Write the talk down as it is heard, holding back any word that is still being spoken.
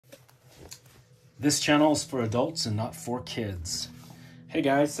This channel is for adults and not for kids. Hey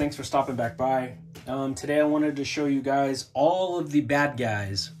guys, thanks for stopping back by. Today I wanted to show you guys all of the bad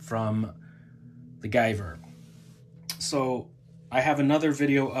guys from the Guyver. So I have another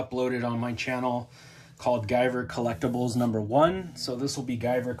video uploaded on my channel called Guyver Collectibles #1. So this will be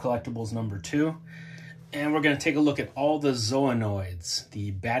Guyver Collectibles #2. And we're going to take a look at all the Zoanoids, the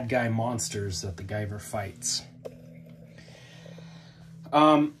bad guy monsters that the Guyver fights.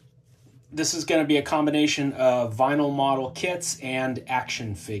 This is going to be a combination of vinyl model kits and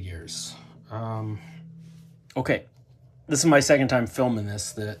action figures. Okay, this is my second time filming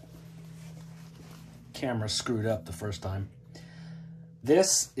this. The camera screwed up the first time.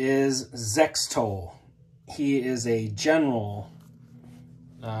 This is Zextol. He is a general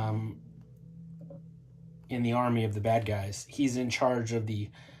in the army of the bad guys. He's in charge of the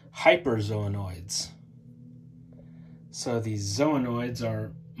hyper Zoanoids. So these Zoanoids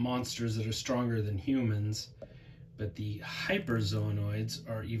are monsters that are stronger than humans, but the hyper Zoanoids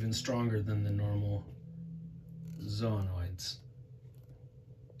are even stronger than the normal Zoanoids.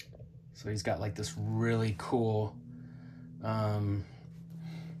 So he's got like this really cool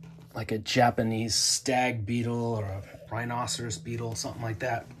like a Japanese stag beetle or a rhinoceros beetle, something like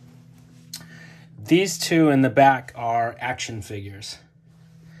that. These two in the back are action figures.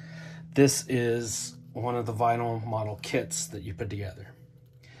 This is one of the vinyl model kits that you put together.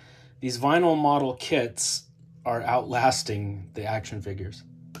 These vinyl model kits are outlasting the action figures.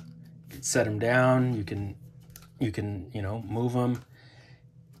 You can set him down, you can move him.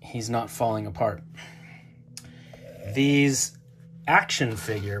 He's not falling apart. These action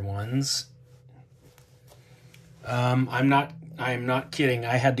figure ones, I'm not kidding.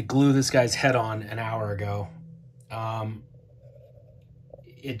 I had to glue this guy's head on an hour ago.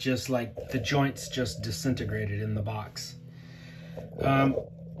 It just, like, the joints just disintegrated in the box.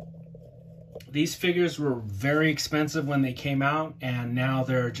 These figures were very expensive when they came out, and now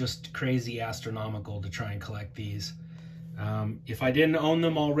they're just crazy astronomical to try and collect these. If I didn't own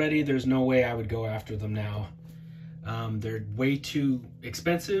them already, there's no way I would go after them now. They're way too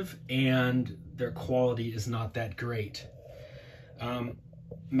expensive, and their quality is not that great.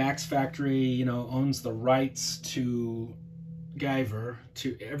 Max Factory, owns the rights to Guyver.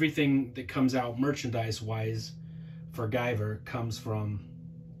 To everything that comes out merchandise-wise for Guyver comes from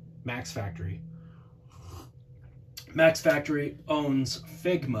Max Factory. Max Factory owns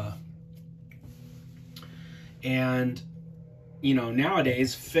Figma. And,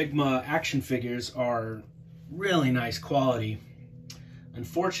 nowadays Figma action figures are really nice quality.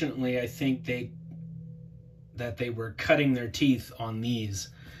 Unfortunately, I think that they were cutting their teeth on these.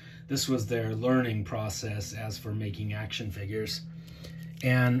 This was their learning process as for making action figures.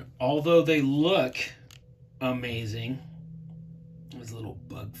 And although they look amazing, there's a little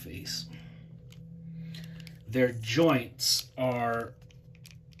bug face. Their joints are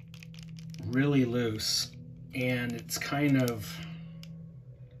really loose, and it's kind of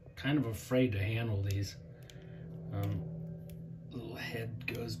afraid to handle these. Little head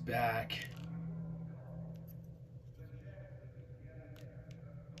goes back.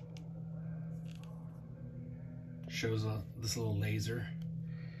 Shows this little laser.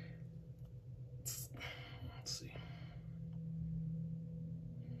 Let's see.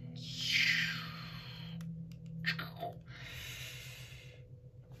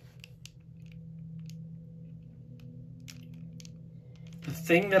 The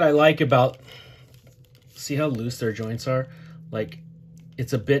thing that I like about, see how loose their joints are? Like,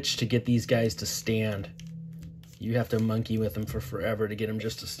 it's a bitch to get these guys to stand. You have to monkey with them for forever to get them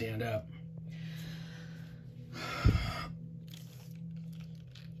just to stand up.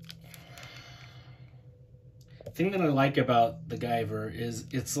 The thing that I like about the Guyver is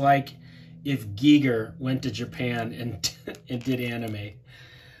it's like if Guyver went to Japan and did anime.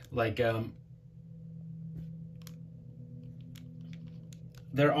 Like,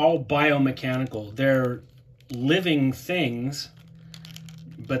 they're all biomechanical. They're living things,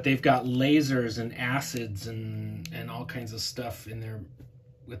 but they've got lasers and acids and all kinds of stuff in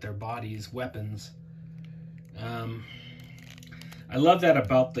with their bodies, weapons. I love that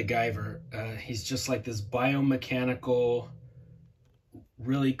about the Guyver. He's just like this biomechanical,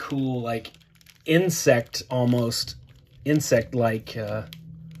 really cool, like insect almost, insect-like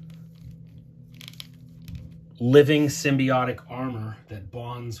living symbiotic armor that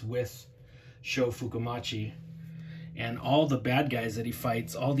bonds with Sho Fukumachi. And all the bad guys that he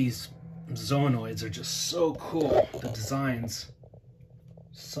fights, all these Zoanoids are just so cool. The designs,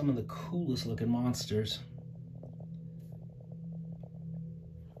 some of the coolest looking monsters.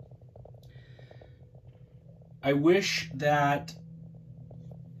 I wish that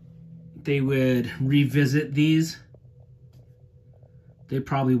they would revisit these. They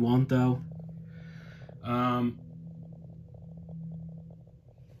probably won't, though. I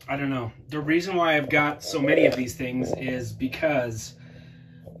don't know. The reason why I've got so many of these things is because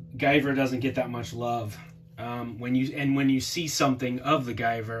Guyver doesn't get that much love. When you see something of the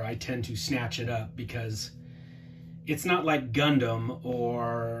Guyver, I tend to snatch it up because it's not like Gundam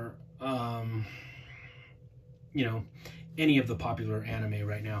or you know, any of the popular anime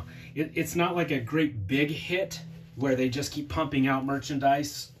right now. It's not like a great big hit where they just keep pumping out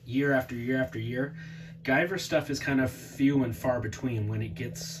merchandise year after year after year. Guyver stuff is kind of few and far between when it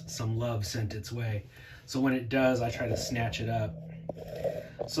gets some love sent its way. So when it does, I try to snatch it up.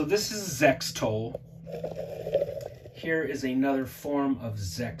 So this is Zextol. Here is another form of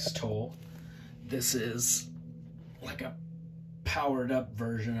Zextol. This is like a powered up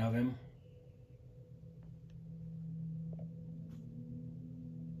version of him.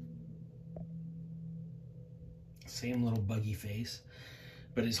 Same little buggy face,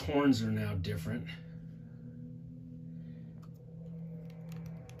 but his horns are now different.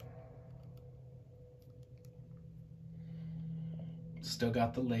 Still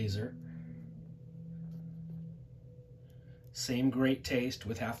got the laser. Same great taste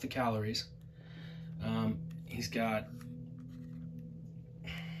with half the calories. He's got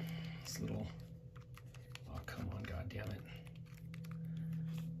this little, oh come on, god damn it.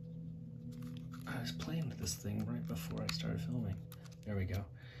 I was playing with this thing right before I started filming. There we go.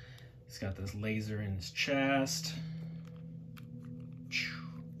 He's got this laser in his chest.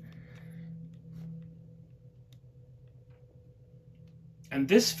 And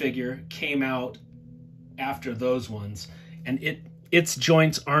this figure came out after those ones, and its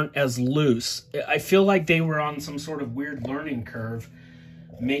joints aren't as loose. I feel like they were on some sort of weird learning curve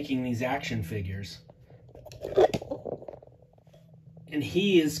making these action figures. And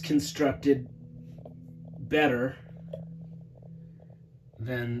he is constructed better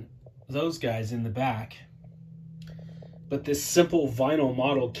than those guys in the back. But this simple vinyl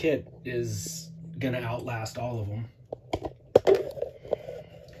model kit is gonna outlast all of them.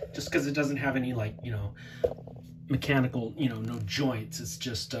 Just because it doesn't have any, like, you know, mechanical, you know, no joints. It's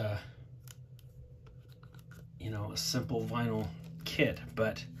just, you know, a simple vinyl kit.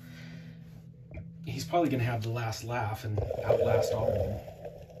 But he's probably going to have the last laugh and outlast all of them.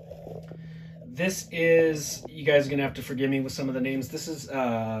 This is, you guys are going to have to forgive me with some of the names. This is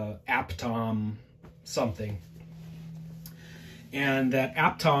Aptom something. And that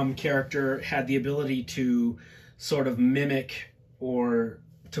Aptom character had the ability to sort of mimic or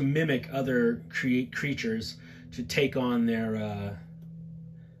to mimic other creatures to take on their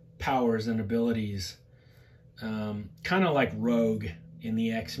powers and abilities. Kind of like Rogue in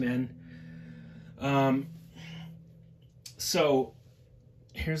the X-Men. So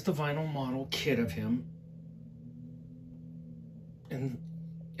here's the vinyl model kit of him. And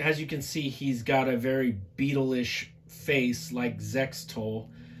as you can see, he's got a very Beetle-ish face like Zextol.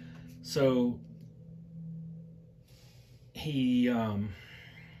 So he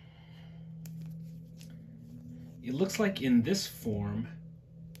it looks like in this form,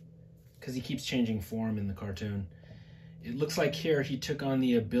 because he keeps changing form in the cartoon, it looks like here he took on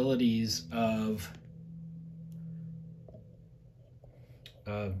the abilities of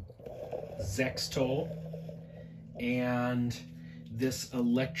Zextol and this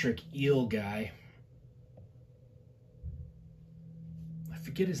electric eel guy. I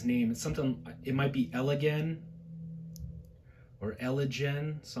forget his name. It's something, it might be Eligen or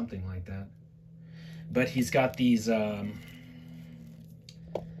Eligen, something like that. But he's got these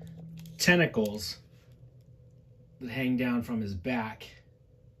tentacles that hang down from his back,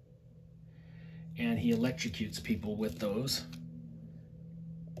 and he electrocutes people with those.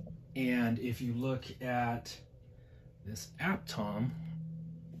 And if you look at this Aptom,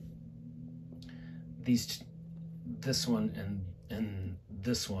 this one and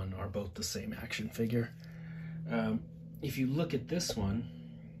this one are both the same action figure. If you look at this one,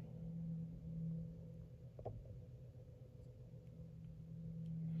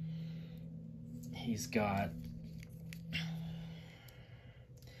 he's got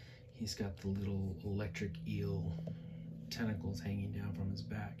the little electric eel tentacles hanging down from his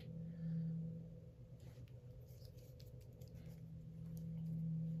back.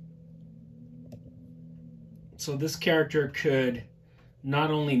 So this character could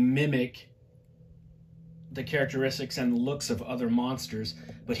not only mimic the characteristics and the looks of other monsters,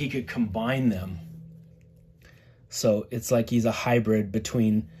 but he could combine them. So it's like he's a hybrid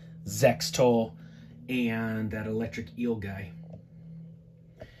between Zextol and that electric eel guy,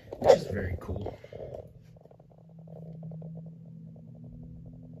 which is very cool.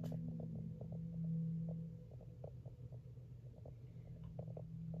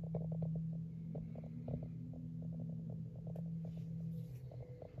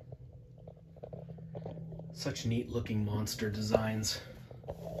 Such neat looking monster designs.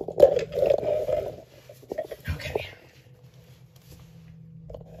 Okay.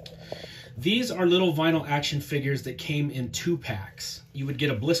 These are little vinyl action figures that came in 2 packs. You would get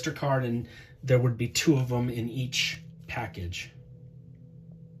a blister card and there would be 2 of them in each package.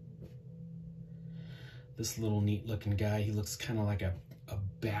 This little neat looking guy, he looks kind of like a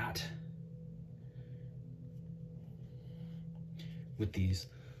bat with these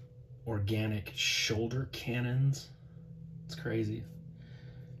organic shoulder cannons. It's crazy.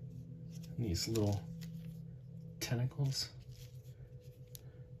 And these little tentacles.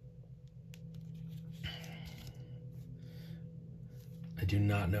 I do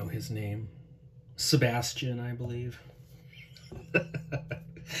not know his name. Sebastian, I believe.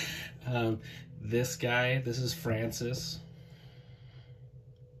 This guy, this is Francis.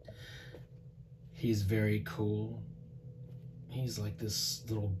 He's very cool. He's like this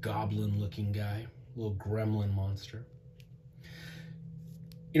little goblin looking guy, little gremlin monster.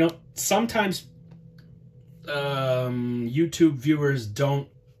 You know, sometimes YouTube viewers don't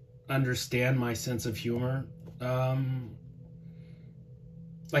understand my sense of humor.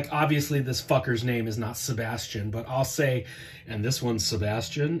 Like, obviously this fucker's name is not Sebastian, but I'll say, and this one's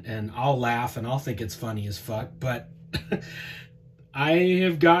Sebastian, and I'll laugh and I'll think it's funny as fuck. But I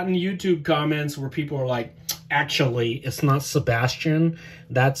have gotten YouTube comments where people are like, actually, it's not Sebastian.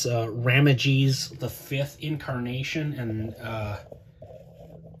 That's Ramesses the 5th incarnation. And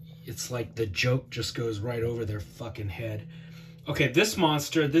it's like the joke just goes right over their fucking head. Okay, this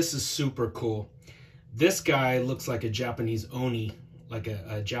monster, this is super cool. This guy looks like a Japanese Oni, like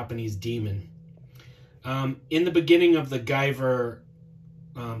a Japanese demon. In the beginning of the Guyver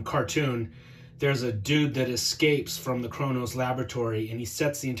cartoon, there's a dude that escapes from the Kronos laboratory and he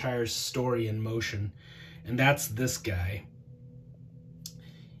sets the entire story in motion. And that's this guy.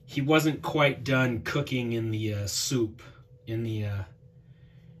 He wasn't quite done cooking in the soup, in the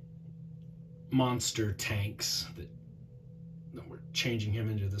monster tanks that were changing him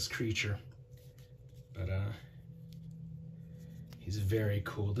into this creature. But he's very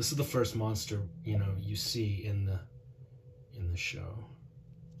cool. This is the first monster, you know, you see in the show.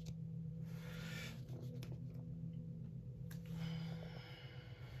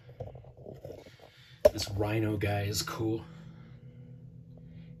 This rhino guy is cool.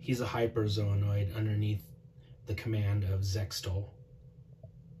 He's a hyper Zoanoid underneath the command of Zextol.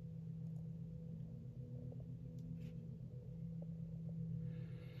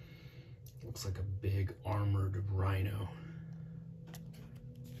 Looks like a big armored rhino.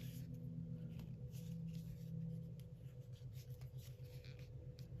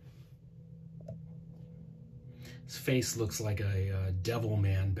 His face looks like a devil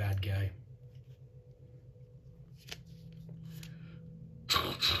man bad guy.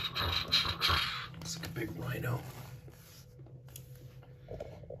 Looks like a big rhino.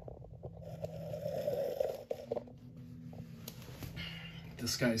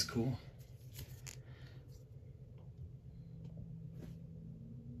 This guy's cool.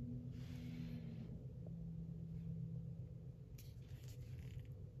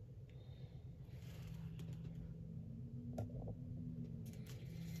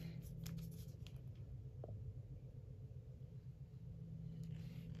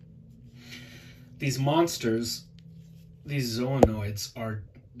 These monsters, these Zoanoids,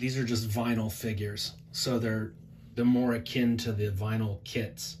 these are just vinyl figures. So they're more akin to the vinyl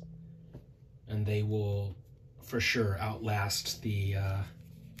kits. And they will for sure outlast the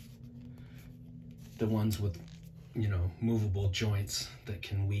ones with, you know, movable joints that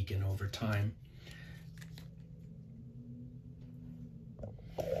can weaken over time.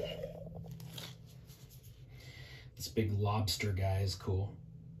 This big lobster guy is cool.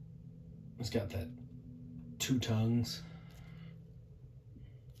 He's got that 2 tongues.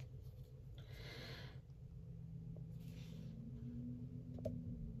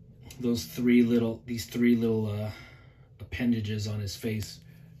 These three little appendages on his face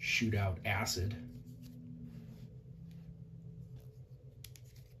shoot out acid.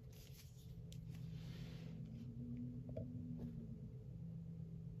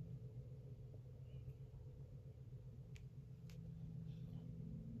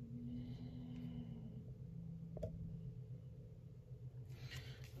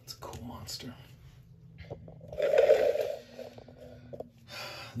 Cool monster.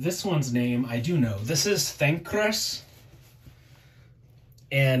 This one's name I do know. This is Thancrus,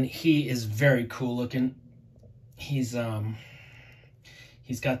 and he is very cool looking. He's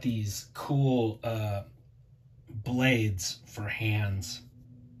got these cool blades for hands.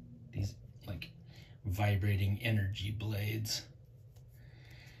 These like vibrating energy blades.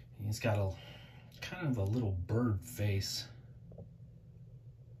 He's got a kind of a little bird face.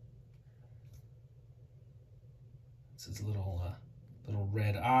 It's his little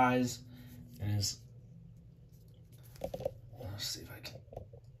red eyes, and his, let's see if I can,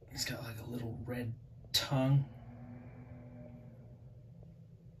 he's got like a little red tongue.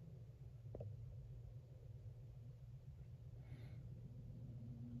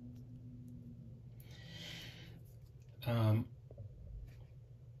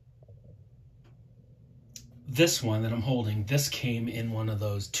 This one that I'm holding, this came in one of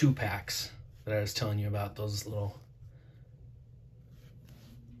those 2-packs that I was telling you about, those little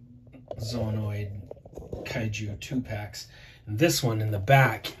Zoanoid Kaiju 2-packs. And this one in the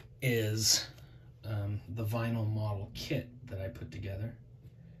back is the vinyl model kit that I put together.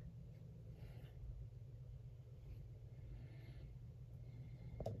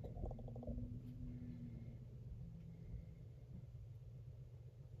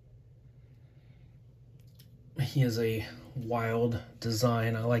 He has a wild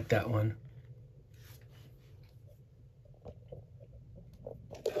design. I like that one.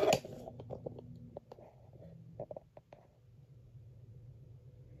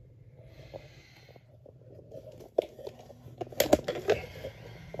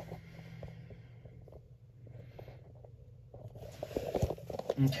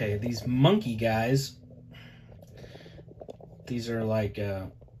 Okay, these monkey guys, these are like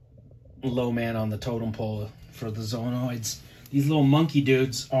low man on the totem pole for the Zoanoids. These little monkey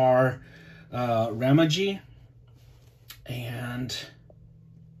dudes are Ramaji, and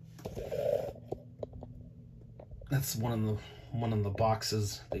that's one of the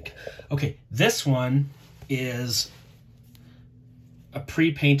boxes. Okay, this one is a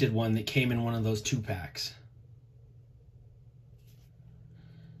pre-painted one that came in one of those 2-packs.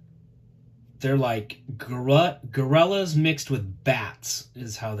 They're like gorillas mixed with bats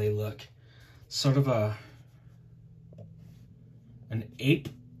is how they look. Sort of an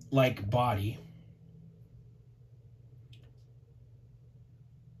ape-like body,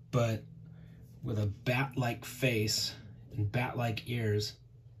 but with a bat-like face and bat-like ears.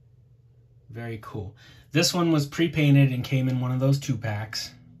 Very cool. This one was pre-painted and came in one of those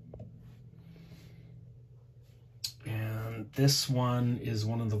 2-packs. And this one is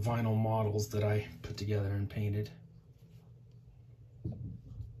one of the vinyl models that I put together and painted.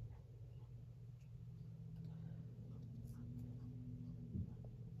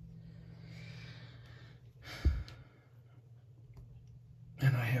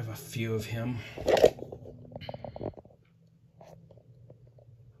 And I have a few of him.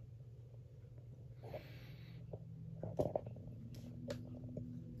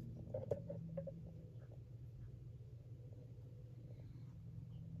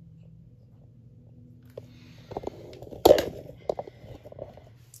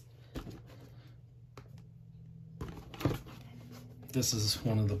 This is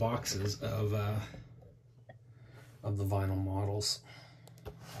one of the boxes of the vinyl models.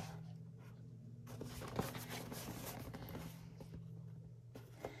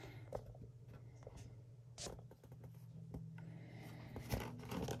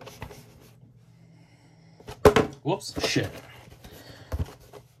 Whoops, shit.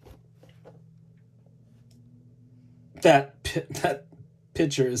 That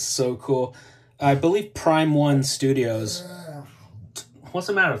picture is so cool. I believe Prime One Studios. What's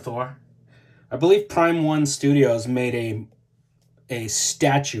the matter, Thor? I believe Prime One Studios made a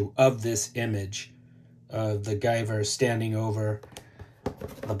statue of this image of the Guyver standing over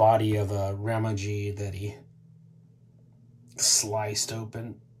the body of a Ramaji that he sliced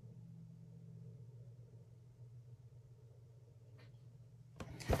open.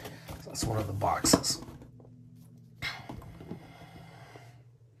 So that's one of the boxes.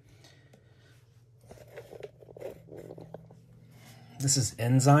 This is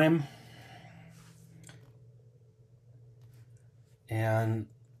Enzyme, and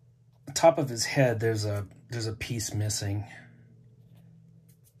the top of his head there's a piece missing.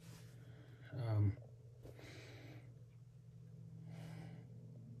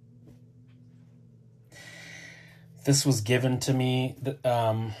 This was given to me.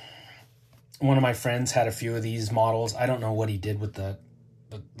 One of my friends had a few of these models. I don't know what he did with the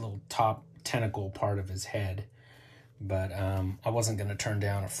little top tentacle part of his head. But I wasn't going to turn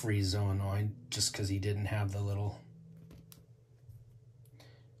down a free Zoanoid just because he didn't have the little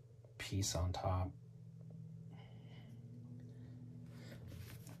piece on top.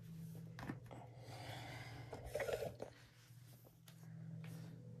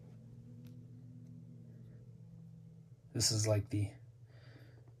 This is like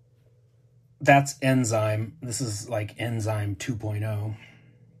that's Enzyme. This is like Enzyme 2.0.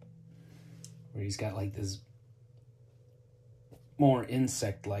 where he's got like this more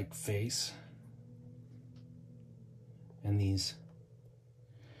insect-like face and these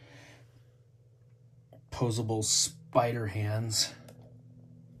posable spider hands.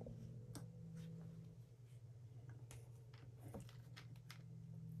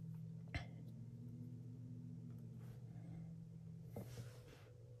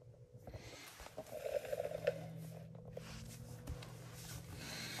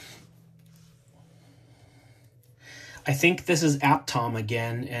 I think this is Aptom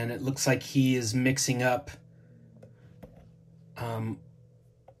again, and it looks like he is mixing up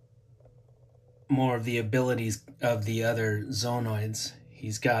more of the abilities of the other Zoanoids.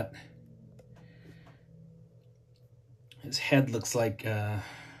 He's got, his head looks like,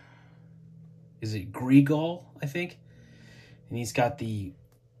 is it Greagull, I think? And he's got the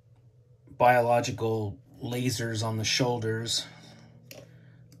biological lasers on the shoulders,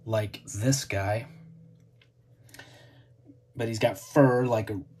 like this guy. But he's got fur like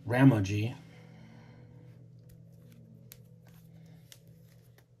a Ramogi.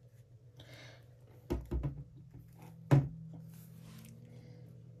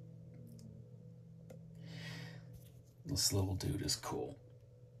 This little dude is cool.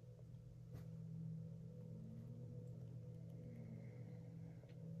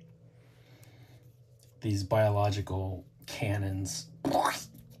 These biological cannons,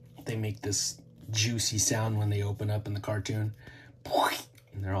 they make this juicy sound when they open up in the cartoon.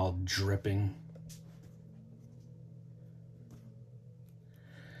 And they're all dripping.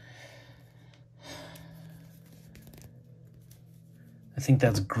 I think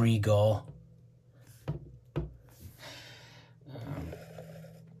that's Greagull.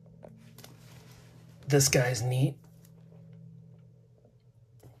 This guy's neat.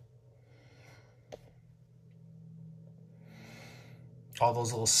 All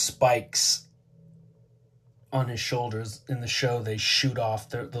those little spikes on his shoulders in the show, they shoot off.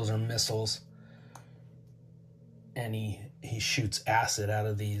 Those are missiles. And he shoots acid out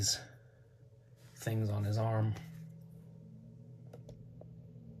of these things on his arm.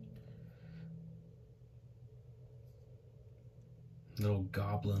 Little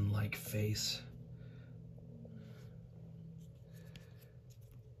goblin-like face.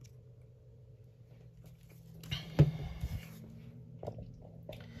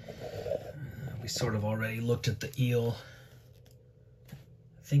 We sort of already looked at the eel. I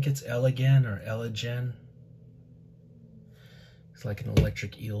think it's Elegant or Eligen. It's like an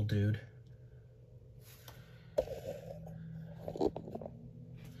electric eel dude.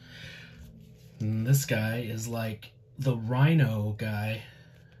 And this guy is like the rhino guy.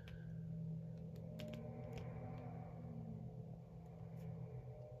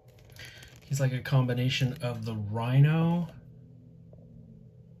 He's like a combination of the rhino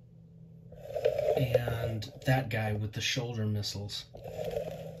and that guy with the shoulder missiles.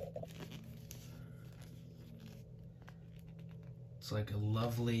 It's like a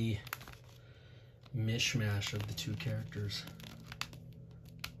lovely mishmash of the two characters.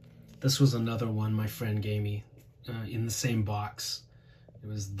 This was another one my friend gave me in the same box. It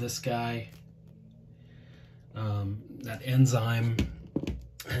was this guy, that enzyme,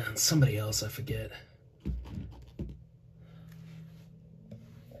 and somebody else, I forget.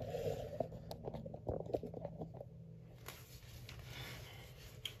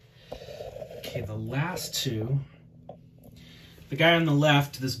 Okay, the last two. The guy on the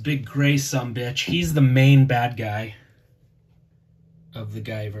left, this big gray sumbitch, he's the main bad guy of the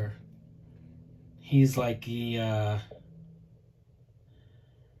Guyver. He's like the,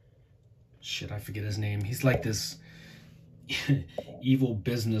 shit, I forget his name. He's like this evil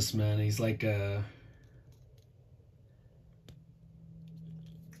businessman. He's like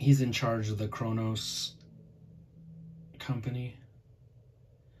he's in charge of the Kronos company.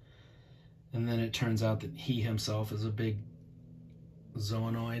 And then it turns out that he himself is a big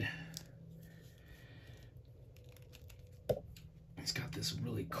Zoanoid. He's got this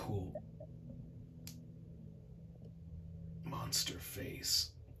really cool monster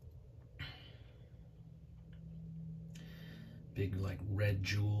face. Big like red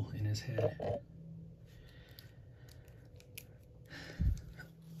jewel in his head.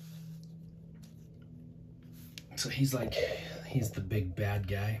 So he's the big bad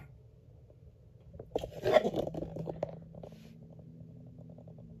guy.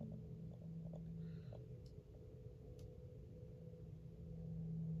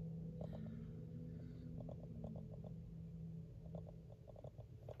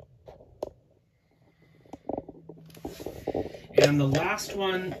 And the last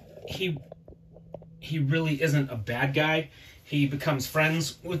one, he really isn't a bad guy. He becomes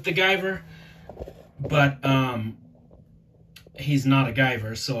friends with the Guyver. But he's not a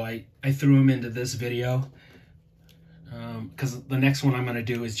Guyver, so I threw him into this video because the next one I'm going to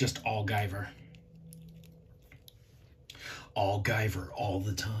do is just all Guyver. All Guyver all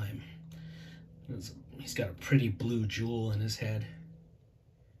the time. He's got a pretty blue jewel in his head.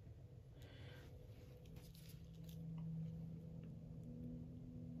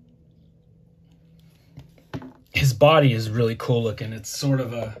 His body is really cool looking. It's sort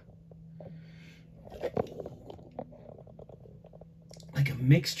of like a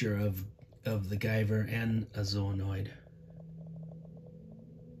mixture of the Guyver and a Zoanoid.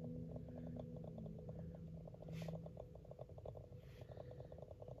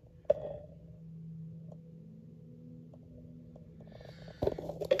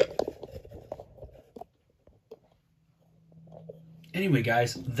 Anyway,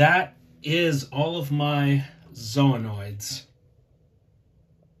 guys, that is all of my Zoanoids.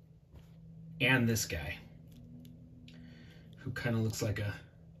 And this guy, who kind of looks like a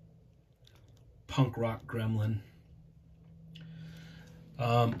punk rock gremlin.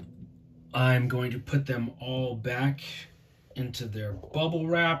 I'm going to put them all back into their bubble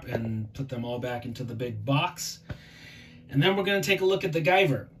wrap and put them all back into the big box. And then we're going to take a look at the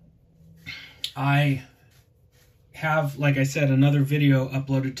Guyver. I have, like I said, another video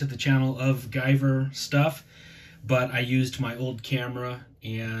uploaded to the channel of Guyver stuff, but I used my old camera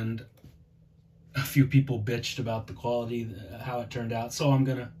and a few people bitched about the quality, how it turned out, so I'm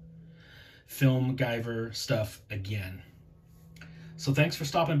gonna film Guyver stuff again. So thanks for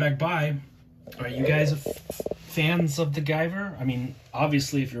stopping back by. Are you guys fans of the Guyver? I mean,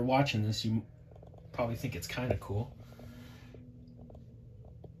 obviously if you're watching this, you probably think it's kind of cool.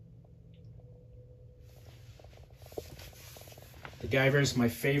 The Guyver is my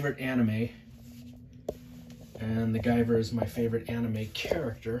favorite anime, and the Guyver is my favorite anime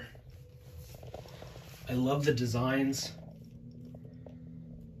character. I love the designs,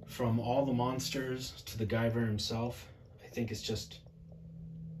 from all the monsters to the Guyver himself. I think it's just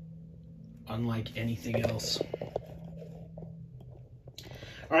unlike anything else.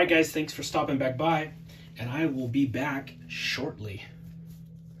 Alright guys, thanks for stopping back by, and I will be back shortly.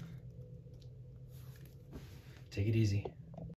 Take it easy.